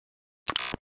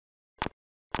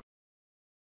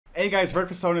Hey guys,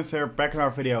 Sonny here, back in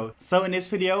our video. So in this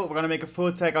video, we're gonna make a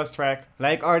full tech house track,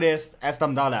 like artist as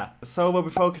Dom Dolla. So we'll be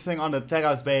focusing on the tech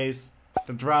house bass,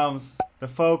 the drums, the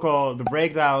vocal, the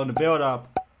breakdown, the build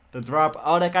up, the drop,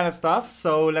 all that kind of stuff.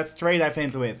 So let's straight dive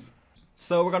into it.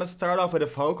 So we're gonna start off with the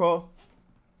vocal.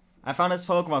 I found this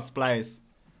vocal on Splice.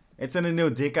 It's in a new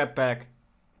decap pack.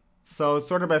 So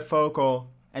sort it by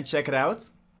vocal and check it out.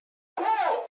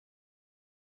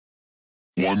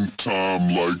 One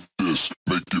time like this,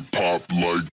 make it pop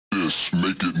like this,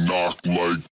 make it knock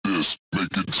like this,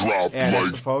 make it drop yeah, like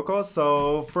that's the vocal.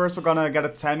 So first we're gonna get a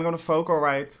timing on the vocal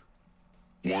right.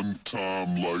 One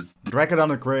time like drag it on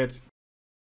the grid.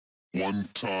 One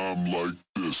time like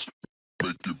this,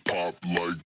 make it pop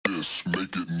like this,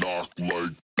 make it knock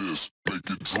like this, make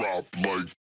it drop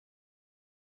like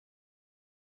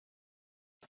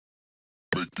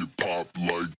make it pop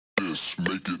like this,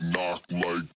 make it knock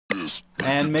like this,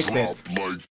 and mix it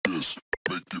like this,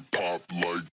 make it pop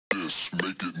like this,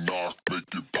 make it knock,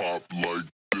 make it pop like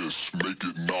this, make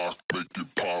it knock, make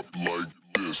it pop like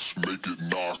this, make it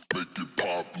knock, make it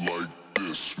pop like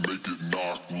this, make it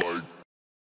knock like.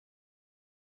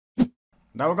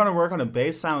 Now we're gonna work on the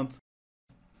bass sound.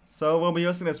 So we'll be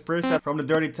using this preset from the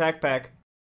Dirty Tech pack.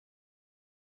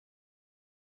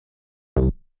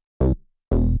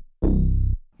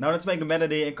 Now let's make the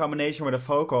melody in combination with a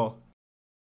vocal.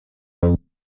 Make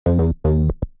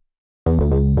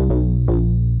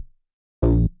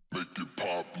it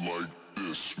pop like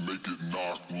this, make it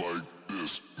knock like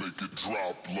this, make it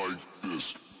drop like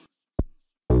this.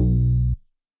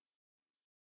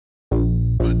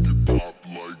 Make it pop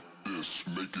like this,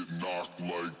 make it knock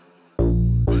like.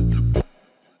 Make it pop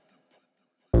like this.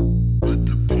 Make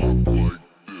it pop like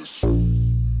this.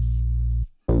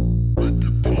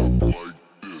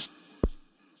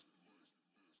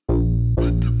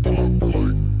 Make it pop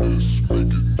like this,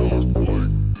 make it knock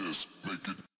like this, make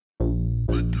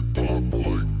it pop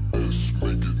like this,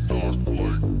 make it knock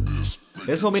like this.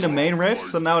 This will be the main riff,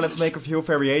 so now let's make a few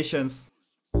variations.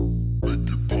 Make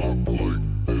it pop like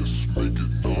this, make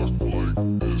it knock like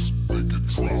this, make it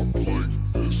drop like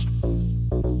this.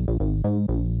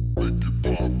 Make it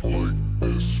pop like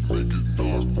this, make it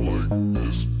knock like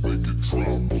this, make it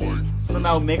drop like. So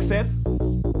now mix it.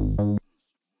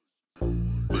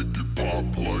 Make it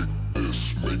pop like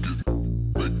this, make it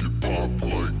pop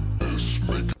like this,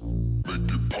 make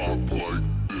it pop like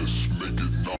this, make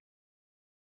it knock.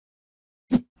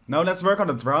 Now let's work on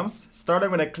the drums,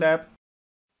 starting with a clap.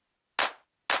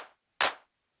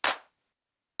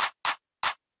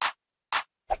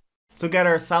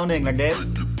 Together sounding like this.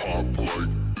 Make it pop like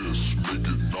this, make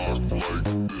it knock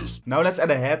like this. Now let's add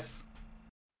the heads.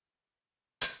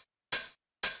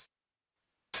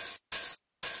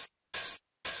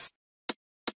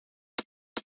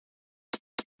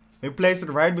 We place it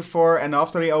right before and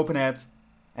after the open head,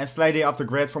 and slightly off the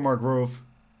grid for more groove.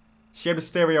 Shape the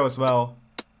stereo as well.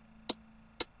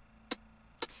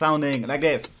 Sounding like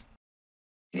this.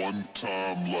 One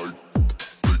time like,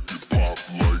 make it pop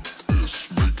like this,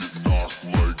 make it knock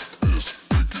like this,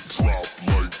 make it drop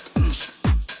like this.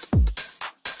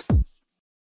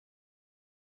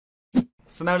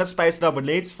 So now let's spice it up with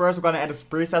leads. First we're gonna add this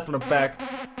preset from the pack.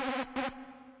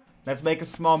 Let's make a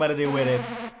small melody with it.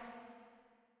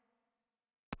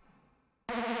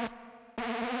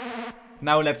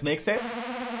 Now let's mix it.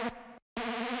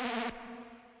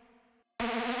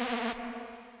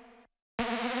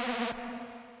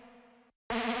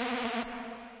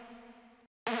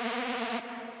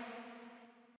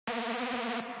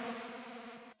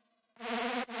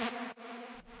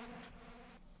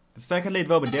 The second lead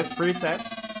will be this preset.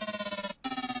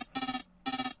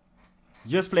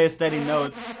 Just play a steady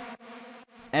note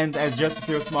and add just a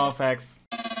few small effects.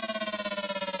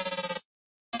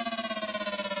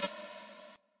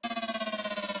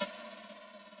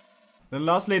 The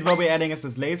last lead we'll be adding is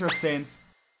this laser synth.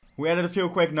 We added a few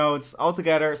quick notes, all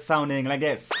together sounding like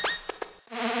this.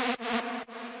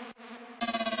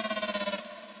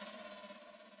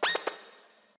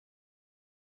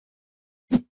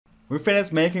 We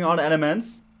finished making all the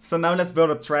elements, so now let's build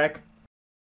a track.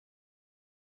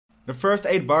 The first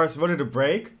 8 bars will be the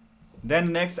break, then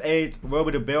the next 8 will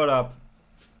be the build up.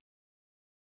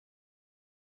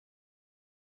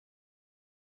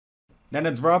 Then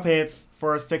the drop hits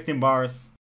for 16 bars.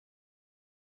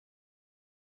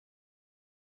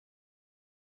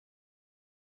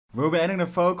 We'll be adding the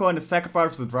vocal in the second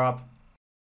part of the drop.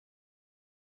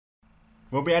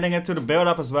 We'll be adding it to the build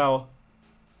up as well.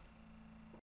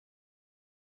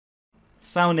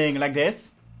 Sounding like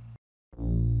this.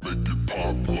 Make it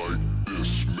pop like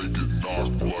this, make it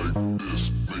knock like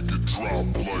this, make it drop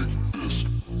like this.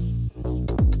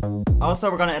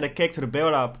 Also, we're gonna add a kick to the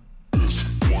build up.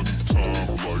 One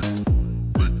time like,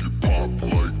 make it pop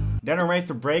like. Then arrange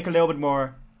the break a little bit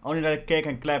more. Only let the kick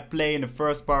and clap play in the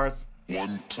first part.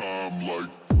 One time like,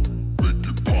 make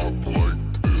it pop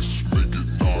like this, make it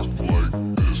knock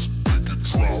like this, make it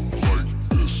drop like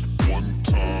this. One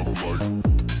time like,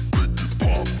 make it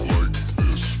pop like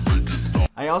this, make it knock.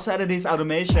 I also added these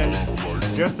automations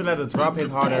just to let the drop hit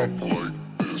harder. Like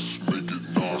this, make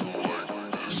it knock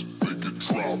like this, make it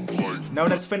drop like. Now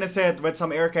let's finish it with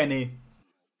some air candy.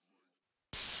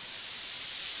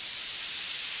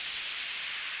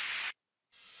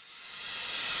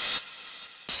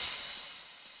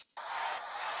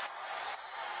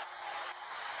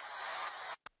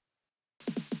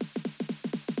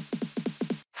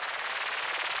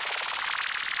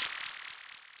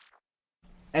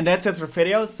 And that's it for the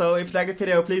video, so if you like the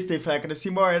video, please leave a like and to see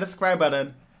more, hit the subscribe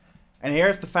button. And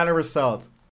here's the final result.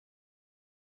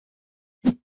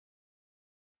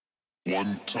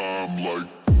 One time like,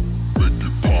 make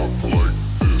it pop like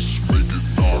this, make it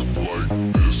knock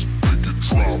like this, make it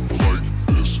drop like